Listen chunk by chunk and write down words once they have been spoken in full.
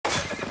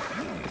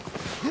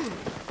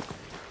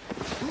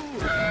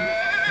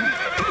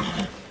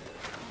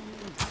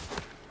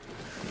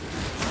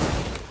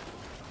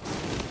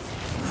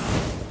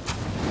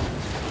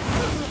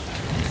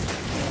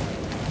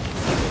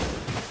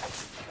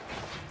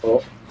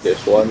Oh,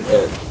 there's one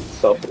at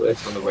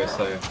southwest. On the west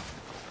side.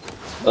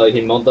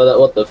 He mounted that.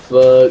 What the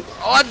fuck?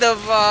 What the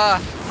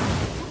fuck?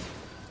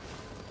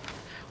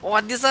 Oh,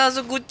 this one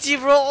also Gucci,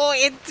 bro. Oh,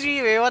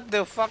 N3, man. What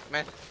the fuck,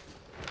 man?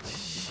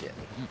 Shit.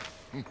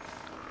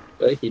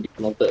 He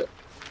dismounted.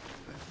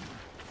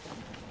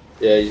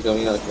 Yeah, he's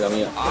coming out.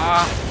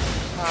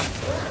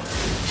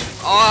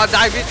 Oh,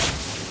 die,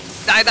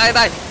 bitch.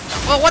 Die.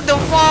 Oh, what the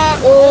fuck?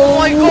 Oh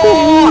my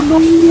god.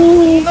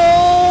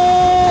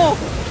 No.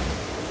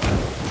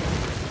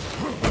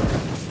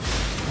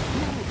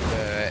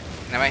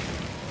 Never mind.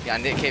 You're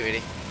under cape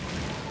already.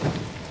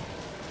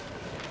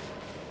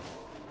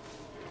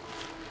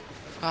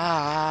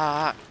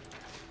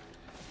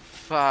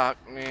 Fuck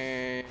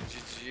me.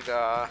 GG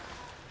dah.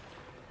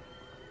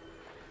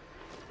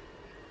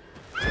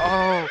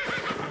 Oh,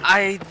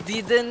 I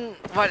didn't.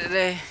 What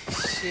the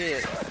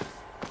shit?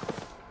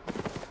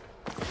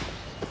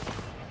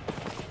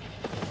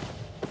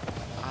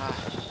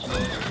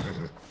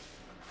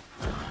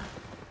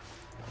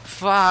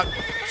 Fuck!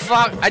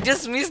 I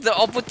just missed the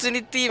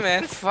opportunity,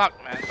 man. Fuck,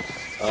 man.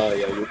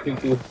 Yeah, you think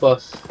too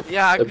fast.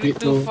 Yeah, I A clicked bit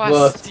too too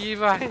fast.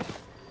 fast.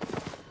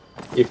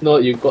 If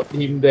not, you got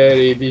him there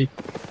already.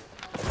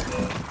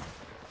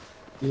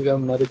 You got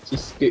another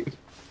cheesecake.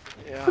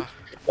 Yeah.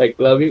 Like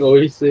Loving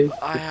always say.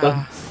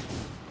 Yeah.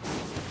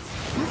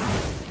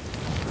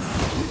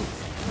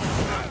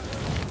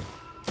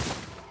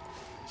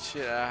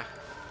 Shit.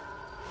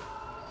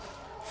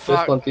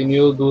 Just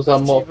continue, do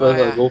some more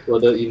first, or go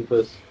further in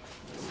first.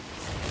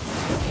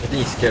 I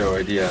think he's scared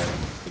already.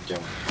 Good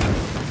job.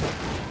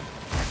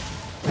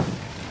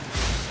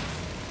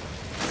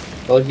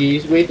 Oh,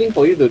 he's waiting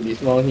for you to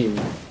dismount him.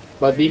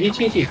 But did he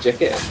change his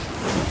jacket?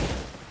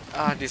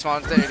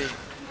 Dismounted already.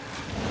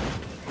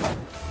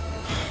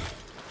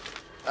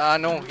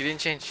 No, he didn't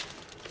change.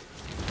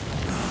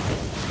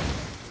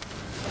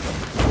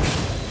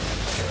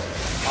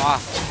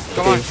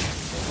 Come on.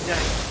 Yeah.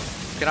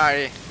 Cannot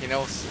already, he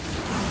knows.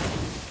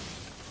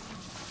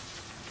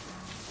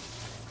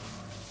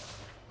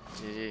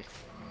 GG.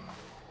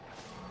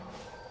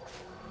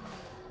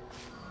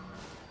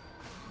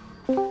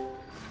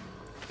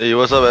 Hey,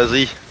 what's up,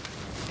 Azzy?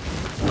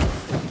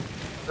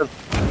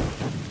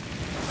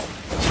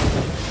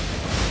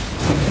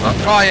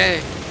 Oh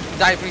yeah,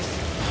 die please.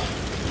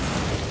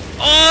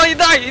 Oh, he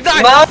died! He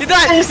died! Nice. He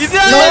died! He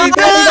died! Nice. He died!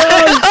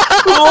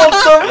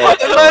 What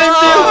the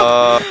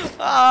fuck?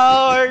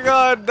 Oh my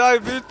god, die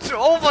bitch!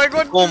 Oh my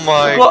god! Oh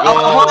my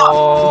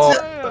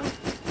god!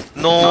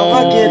 No!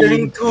 I'm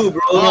gathering too,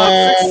 bro. No!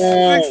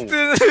 16!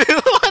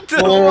 What the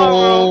No!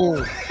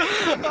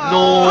 fuck, bro?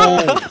 No!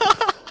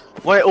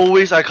 Why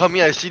always I come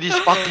here I see this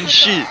fucking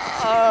shit?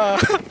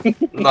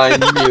 9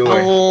 mil, No!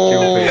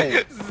 kill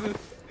fake.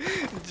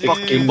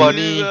 Fucking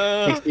bunny!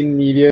 16 million.